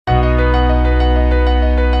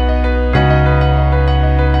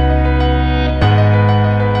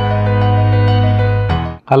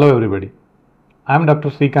Hello everybody. I am Dr.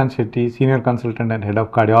 Sreekanth Shetty, Senior Consultant and Head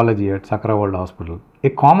of Cardiology at Sakra World Hospital. A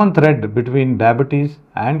common thread between diabetes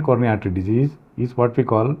and coronary artery disease is what we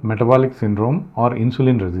call metabolic syndrome or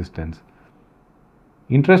insulin resistance.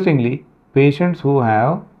 Interestingly, patients who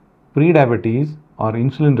have pre-diabetes or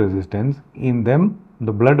insulin resistance, in them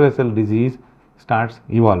the blood vessel disease starts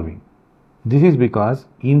evolving. This is because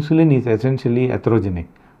insulin is essentially atherogenic.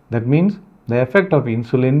 That means the effect of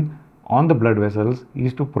insulin on the blood vessels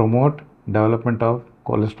is to promote development of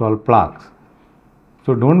cholesterol plaques.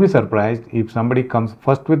 So don't be surprised if somebody comes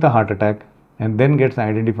first with a heart attack and then gets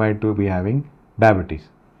identified to be having diabetes.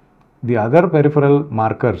 The other peripheral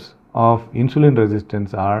markers of insulin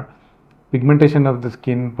resistance are pigmentation of the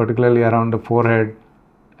skin, particularly around the forehead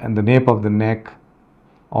and the nape of the neck,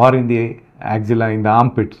 or in the axilla, in the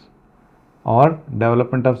armpits, or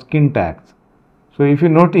development of skin tags. So if you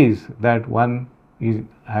notice that one is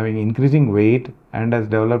having increasing weight and has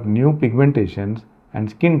developed new pigmentations and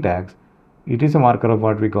skin tags, it is a marker of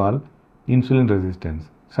what we call insulin resistance.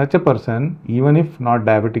 Such a person, even if not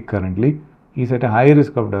diabetic currently, is at a high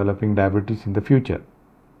risk of developing diabetes in the future.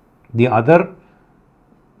 The other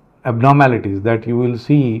abnormalities that you will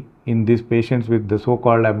see in these patients with the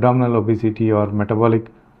so-called abdominal obesity or metabolic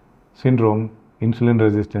syndrome, insulin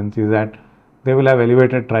resistance, is that they will have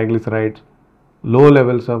elevated triglycerides, low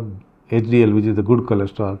levels of HDL, which is the good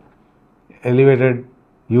cholesterol, elevated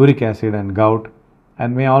uric acid and gout,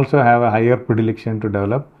 and may also have a higher predilection to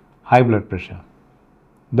develop high blood pressure.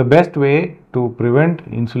 The best way to prevent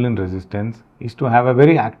insulin resistance is to have a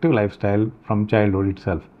very active lifestyle from childhood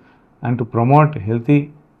itself and to promote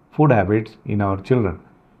healthy food habits in our children.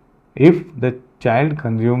 If the child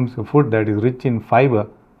consumes a food that is rich in fiber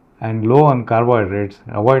and low on carbohydrates,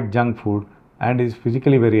 avoid junk food, and is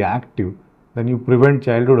physically very active, then you prevent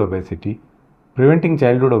childhood obesity. Preventing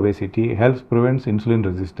childhood obesity helps prevent insulin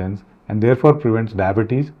resistance and therefore prevents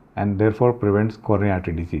diabetes and therefore prevents coronary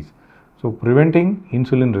artery disease. So preventing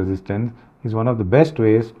insulin resistance is one of the best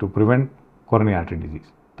ways to prevent coronary artery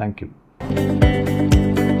disease. Thank you.